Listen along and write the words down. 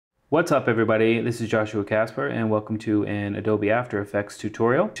What's up everybody, this is Joshua Casper and welcome to an Adobe After Effects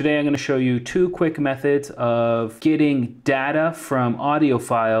tutorial. Today I'm going to show you two quick methods of getting data from audio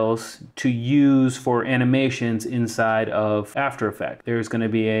files to use for animations inside of After Effects. There's going to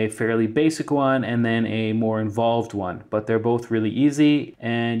be a fairly basic one and then a more involved one, but they're both really easy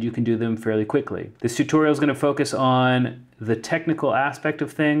and you can do them fairly quickly. This tutorial is going to focus on the technical aspect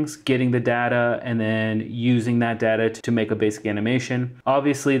of things, getting the data and then using that data to make a basic animation.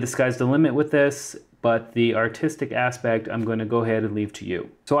 Obviously the sky's the limit with this, but the artistic aspect I'm going to go ahead and leave to you.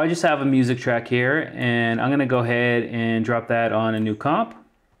 So I just have a music track here and I'm going to go ahead and drop that on a new comp.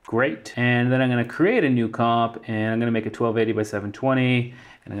 Great. And then I'm going to create a new comp and I'm going to make it 1280 by 720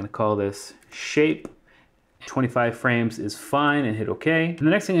 and I'm going to call this shape. 25 frames is fine and hit OK. And the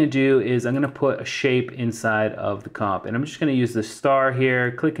next thing I'm going to do is I'm going to put a shape inside of the comp. And I'm just going to use the star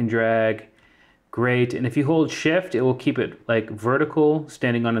here, click and drag. Great. And if you hold shift, it will keep it like vertical,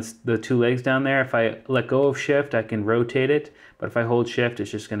 standing on the two legs down there. If I let go of shift, I can rotate it. But if I hold shift,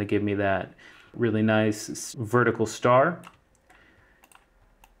 it's just going to give me that really nice vertical star.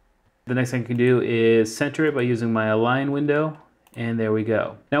 The next thing I can do is center it by using my align window. And there we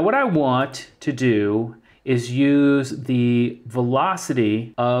go. Now what I want to do is use the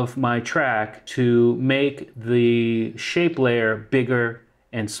velocity of my track to make the shape layer bigger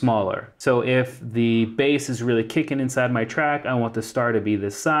and smaller. So if the bass is really kicking inside my track, I want the star to be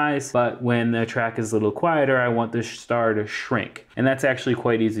this size, but when the track is a little quieter, I want the star to shrink. And that's actually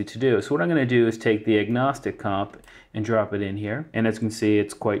quite easy to do. So what I'm gonna do is take the agnostic comp and drop it in here. And as you can see,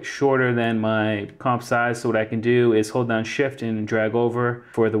 it's quite shorter than my comp size. So what I can do is hold down shift and drag over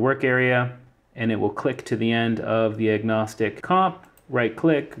for the work area, and it will click to the end of the agnostic comp, right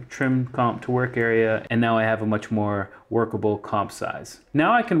click, trim comp to work area, and now I have a much more workable comp size.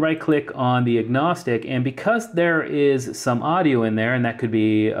 Now I can right click on the agnostic, and because there is some audio in there, and that could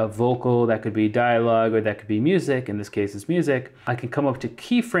be a vocal, that could be dialogue, or that could be music, in this case it's music, I can come up to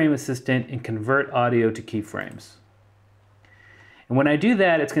Keyframe Assistant and convert audio to keyframes. And when I do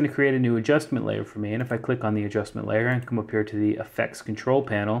that, it's going to create a new adjustment layer for me. And if I click on the adjustment layer and come up here to the effects control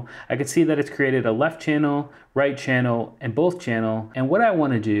panel, I can see that it's created a left channel, right channel, and both channel. And what I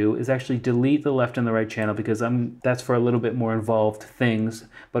want to do is actually delete the left and the right channel because that's for a little bit more involved things.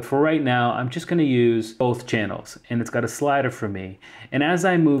 But for right now, I'm just going to use both channels. And it's got a slider for me. And as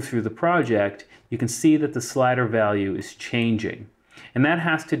I move through the project, you can see that the slider value is changing. And that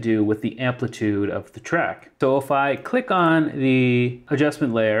has to do with the amplitude of the track. So if I click on the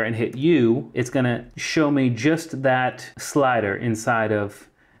adjustment layer and hit U, it's gonna show me just that slider inside of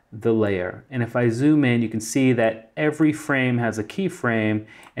the layer. And if I zoom in, you can see that every frame has a keyframe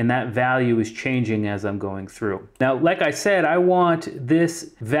and that value is changing as I'm going through. Now, like I said, I want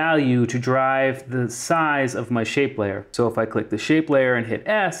this value to drive the size of my shape layer. So if I click the shape layer and hit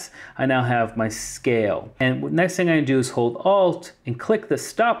S, I now have my scale. And the next thing I do is hold Alt and click the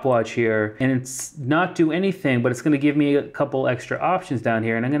stopwatch here, and it's not do anything, but it's gonna give me a couple extra options down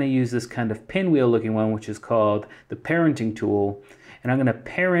here. And I'm gonna use this kind of pinwheel looking one, which is called the parenting tool. And I'm going to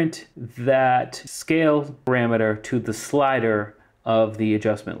parent that scale parameter to the slider of the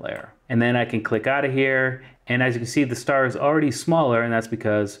adjustment layer. And then I can click out of here. And as you can see, the star is already smaller, and that's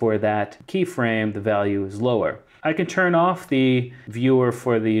because for that keyframe, the value is lower. I can turn off the viewer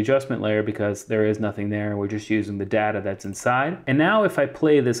for the adjustment layer because there is nothing there. We're just using the data that's inside. And now if I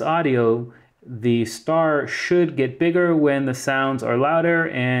play this audio, the star should get bigger when the sounds are louder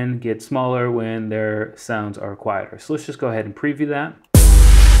and get smaller when their sounds are quieter. So let's just go ahead and preview that.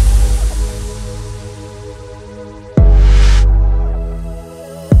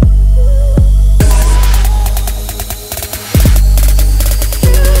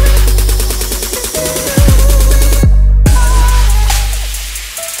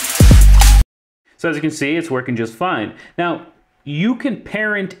 So as you can see, it's working just fine. Now, you can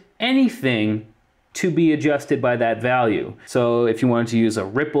parent anything to be adjusted by that value. So if you wanted to use a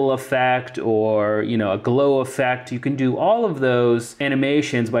ripple effect or a glow effect, you can do all of those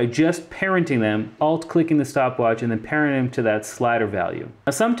animations by just parenting them, alt-clicking the stopwatch and then parenting them to that slider value.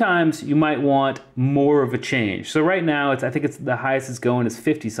 Now sometimes you might want more of a change. So right now, I think it's the highest it's going is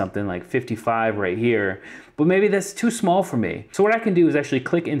 50 something, like 55 right here. But maybe that's too small for me. So what I can do is actually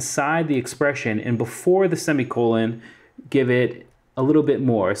click inside the expression and before the semicolon, give it a little bit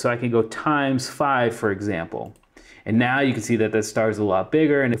more. So I can go ×5, for example. And now you can see that the star is a lot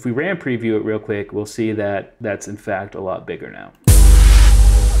bigger. And if we RAM preview it real quick, we'll see that that's in fact a lot bigger now.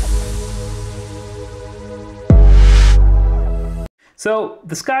 So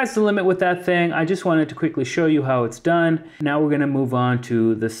the sky's the limit with that thing. I just wanted to quickly show you how it's done. Now we're going to move on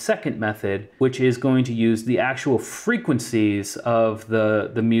to the second method, which is going to use the actual frequencies of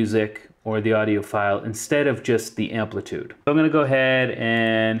the music or the audio file instead of just the amplitude. So I'm going to go ahead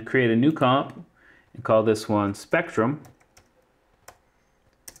and create a new comp and call this one Spectrum.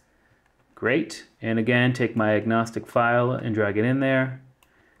 Great. And again, take my agnostic file and drag it in there.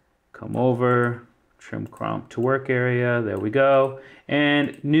 Come over, trim crop to work area, there we go.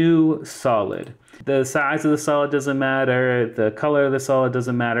 And new solid. The size of the solid doesn't matter, the color of the solid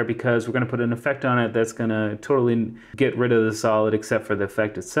doesn't matter, because we're going to put an effect on it that's going to totally get rid of the solid except for the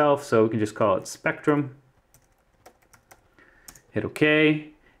effect itself. So we can just call it Spectrum. Hit OK.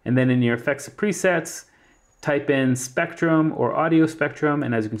 And then in your effects and presets, type in Spectrum or Audio Spectrum.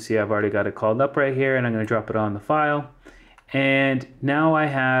 And as you can see, I've already got it called up right here, and I'm going to drop it on the file. And now I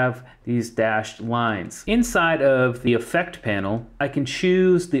have these dashed lines. Inside of the effect panel, I can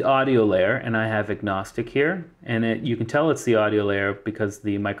choose the audio layer, and I have agnostic here. And you can tell it's the audio layer because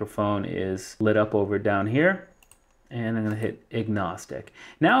the microphone is lit up over down here. And I'm going to hit agnostic.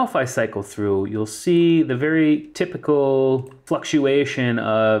 Now if I cycle through, you'll see the very typical fluctuation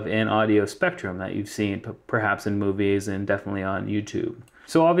of an audio spectrum that you've seen perhaps in movies and definitely on YouTube.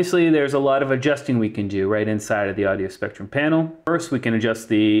 So obviously there's a lot of adjusting we can do right inside of the audio spectrum panel. First, we can adjust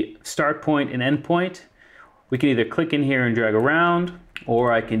the start point and end point. We can either click in here and drag around,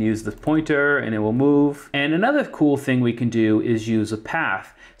 or I can use the pointer and it will move. And another cool thing we can do is use a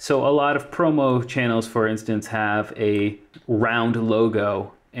path. So a lot of promo channels, for instance, have a round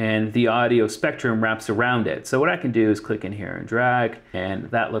logo and the audio spectrum wraps around it. So what I can do is click in here and drag, and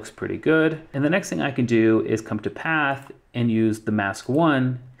that looks pretty good. And the next thing I can do is come to path and use the mask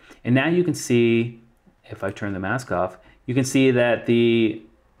 1. And now you can see, if I turn the mask off, you can see that the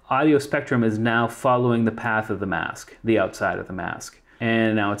audio spectrum is now following the path of the mask, the outside of the mask.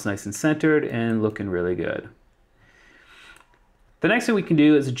 And now it's nice and centered and looking really good. The next thing we can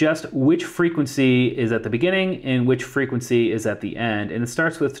do is adjust which frequency is at the beginning and which frequency is at the end. And it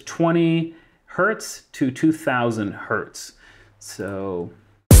starts with 20 Hertz to 2000 Hertz. So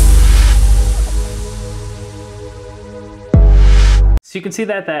you can see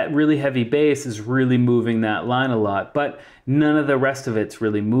that that really heavy bass is really moving that line a lot, but none of the rest of it's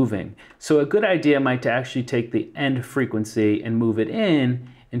really moving. So a good idea might to actually take the end frequency and move it in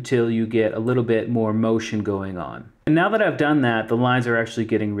until you get a little bit more motion going on. And now that I've done that, the lines are actually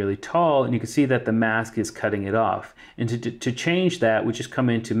getting really tall, and you can see that the mask is cutting it off. And to change that, we just come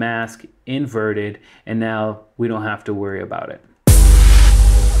into mask, inverted, and now we don't have to worry about it.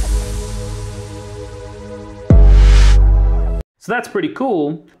 So that's pretty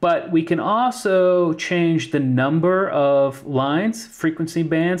cool, but we can also change the number of lines, frequency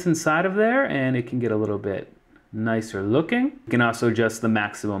bands inside of there, and it can get a little bit nicer looking. We can also adjust the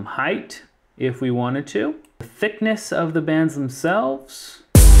maximum height if we wanted to. The thickness of the bands themselves.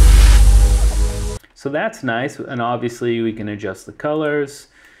 So that's nice, and obviously we can adjust the colors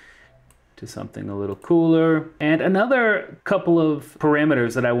to something a little cooler. And another couple of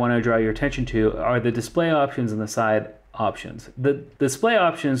parameters that I want to draw your attention to are the display options and the side options. The display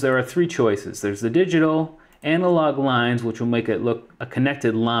options, there are three choices. There's the digital, analog lines, which will make it look a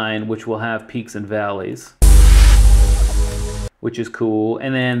connected line, which will have peaks and valleys, which is cool.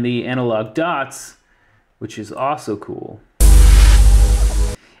 And then the analog dots, which is also cool.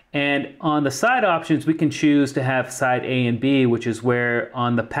 And on the side options, we can choose to have side A and B, which is where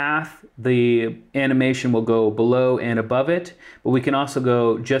on the path, the animation will go below and above it, but we can also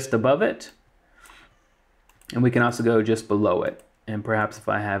go just above it. And we can also go just below it. And perhaps if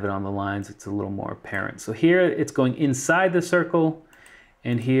I have it on the lines, it's a little more apparent. So here it's going inside the circle,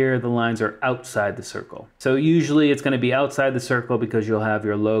 and here the lines are outside the circle. So usually it's going to be outside the circle because you'll have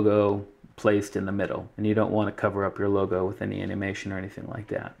your logo placed in the middle, and you don't want to cover up your logo with any animation or anything like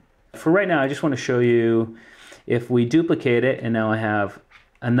that. For right now, I just want to show you if we duplicate it, and now I have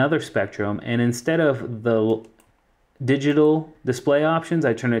another spectrum, and instead of the digital display options,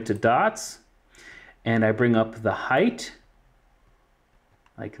 I turn it to dots. And I bring up the height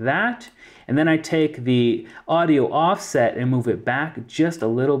like that. And then I take the audio offset and move it back just a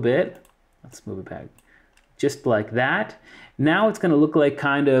little bit. Let's move it back just like that. Now it's going to look like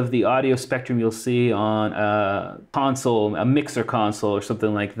kind of the audio spectrum you'll see on a console, a mixer console or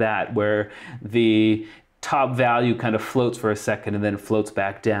something like that, where the top value kind of floats for a second and then floats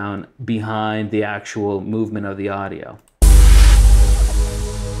back down behind the actual movement of the audio.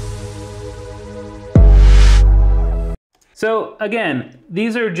 So again,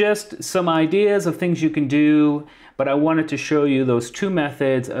 these are just some ideas of things you can do, but I wanted to show you those two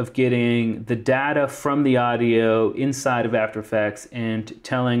methods of getting the data from the audio inside of After Effects and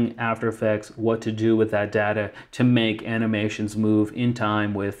telling After Effects what to do with that data to make animations move in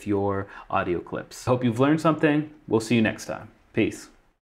time with your audio clips. Hope you've learned something. We'll see you next time. Peace.